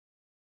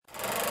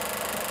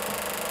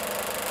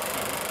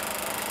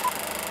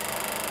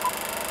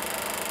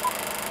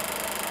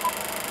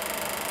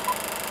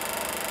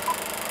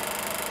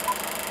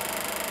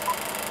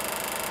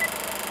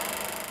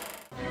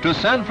To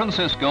San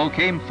Francisco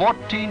came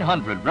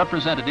 1,400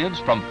 representatives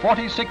from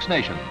 46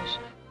 nations.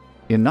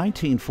 In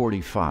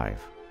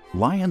 1945,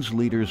 Lions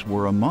leaders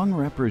were among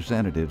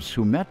representatives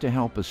who met to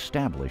help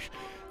establish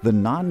the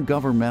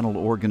non-governmental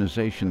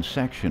organization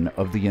section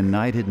of the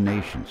United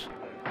Nations.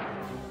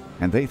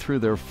 And they threw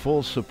their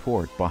full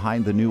support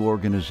behind the new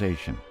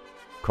organization,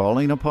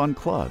 calling upon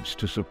clubs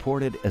to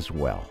support it as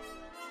well.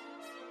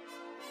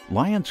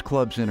 Lions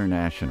Clubs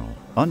International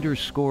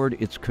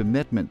underscored its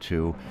commitment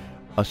to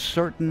a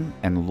certain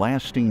and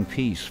lasting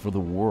peace for the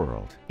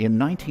world in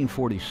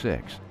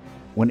 1946,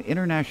 when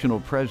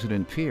International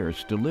President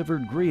Pierce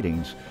delivered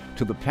greetings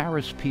to the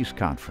Paris Peace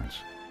Conference,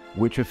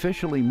 which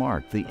officially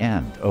marked the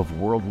end of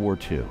World War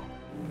II.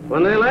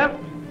 When they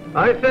left,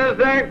 I said,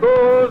 there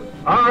goes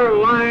our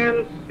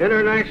Lions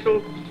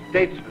International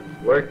statesmen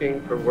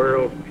working for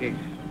world peace.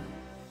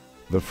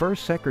 The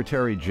first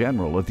Secretary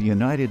General of the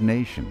United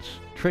Nations,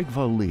 Trygve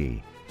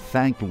Lie,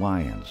 thanked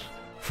Lions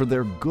for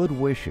their good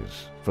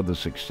wishes for the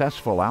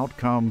successful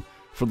outcome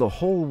for the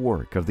whole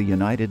work of the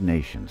United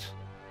Nations.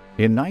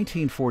 In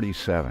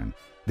 1947,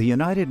 the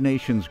United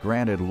Nations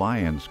granted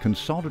Lions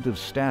consultative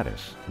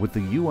status with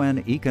the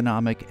UN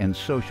Economic and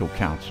Social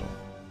Council.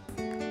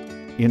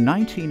 In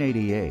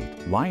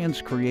 1988,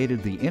 Lions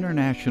created the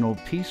International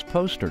Peace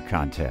Poster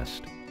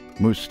Contest.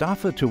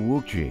 Mustafa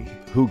Tawukji,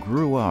 who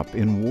grew up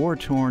in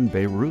war-torn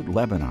Beirut,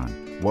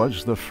 Lebanon,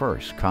 was the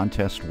first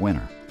contest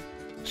winner.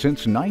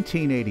 Since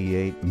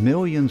 1988,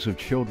 millions of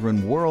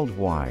children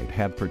worldwide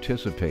have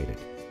participated.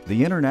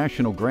 The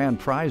International Grand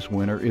Prize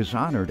winner is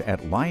honored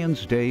at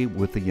Lions Day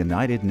with the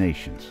United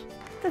Nations.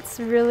 That's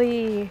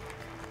really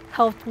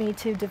helped me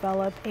to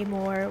develop a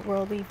more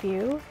worldly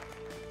view.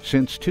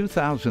 Since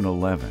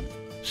 2011,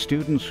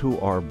 students who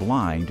are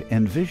blind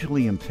and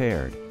visually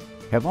impaired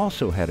have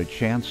also had a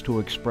chance to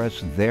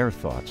express their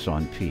thoughts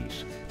on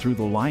peace through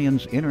the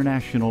Lions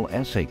International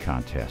Essay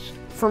Contest.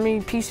 For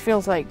me, peace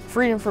feels like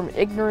freedom from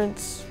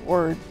ignorance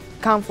or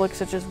conflicts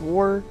such as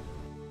war.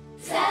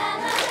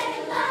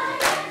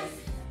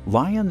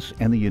 Lions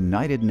and the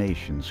United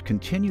Nations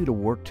continue to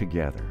work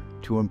together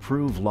to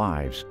improve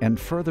lives and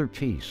further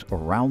peace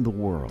around the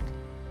world.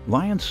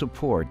 Lions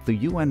support the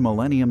UN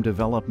Millennium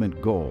Development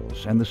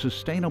Goals and the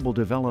Sustainable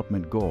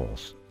Development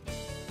Goals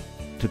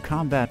to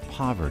combat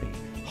poverty,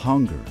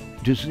 hunger,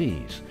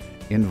 disease,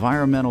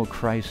 environmental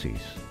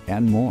crises,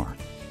 and more.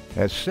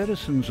 As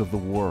citizens of the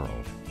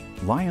world,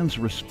 Lions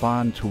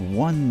respond to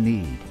one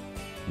need,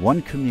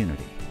 one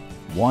community,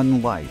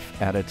 one life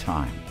at a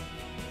time.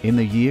 In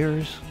the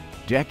years,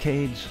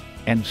 decades,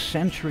 and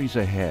centuries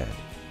ahead,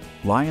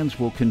 Lions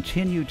will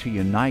continue to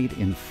unite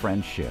in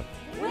friendship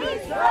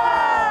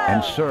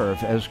and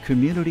serve as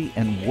community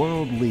and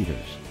world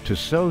leaders to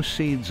sow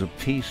seeds of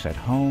peace at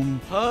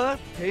home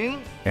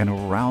and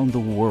around the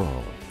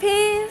world.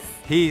 Peace.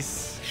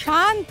 Peace.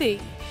 Shanti.